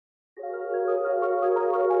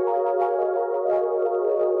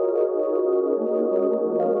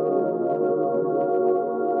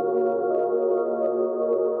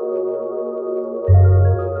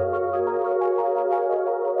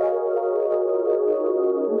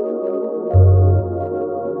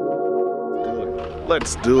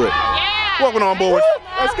Let's do it. Yeah. Welcome on board.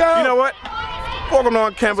 Let's go. You know what? Welcome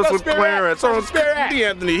on campus with Spirit. Clarence. Let's go, Spirit.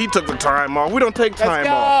 D'Anthony, he took the time off. We don't take time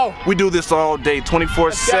go. off. We do this all day,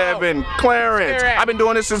 24/7. Clarence, Spirit. I've been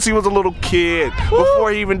doing this since he was a little kid.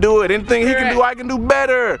 Before he even do it, anything he can do, I can do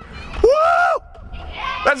better. Woo!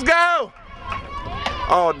 Let's go.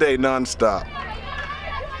 All day, non-stop.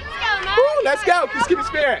 Woo, let's go. Just keep the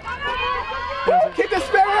spirit. Woo, keep the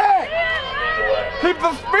spirit. Keep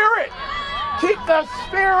the spirit. Keep the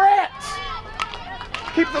spirit.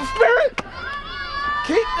 Keep the spirit.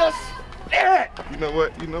 Keep the spirit. You know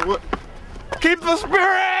what? You know what? Keep the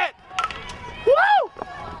spirit. Woo!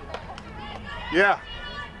 Yeah.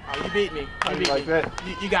 Oh, you beat me. You beat like me. that?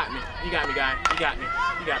 You got me. You got me, guy. You got me.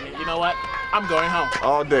 You got me. You know what? I'm going home.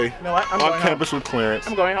 All day. You know what? I'm on going campus with Clarence.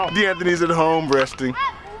 I'm going home. D'Anthony's at home resting.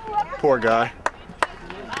 Poor guy.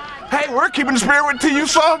 Hey, we're keeping the spirit with TU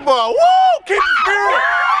softball. Woo! Keep the spirit.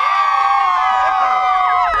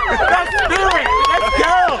 That's spirit. Let's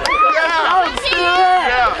go. Yeah. Let's go,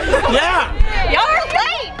 spirit. Yeah. Y'all are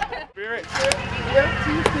late. Spirit. Yeah,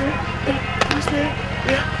 keep the spirit.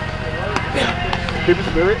 Keep the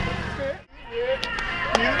spirit.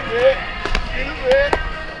 Yeah. Keep the spirit.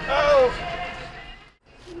 Oh.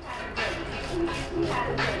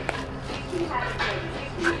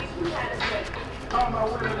 On my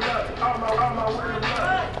way to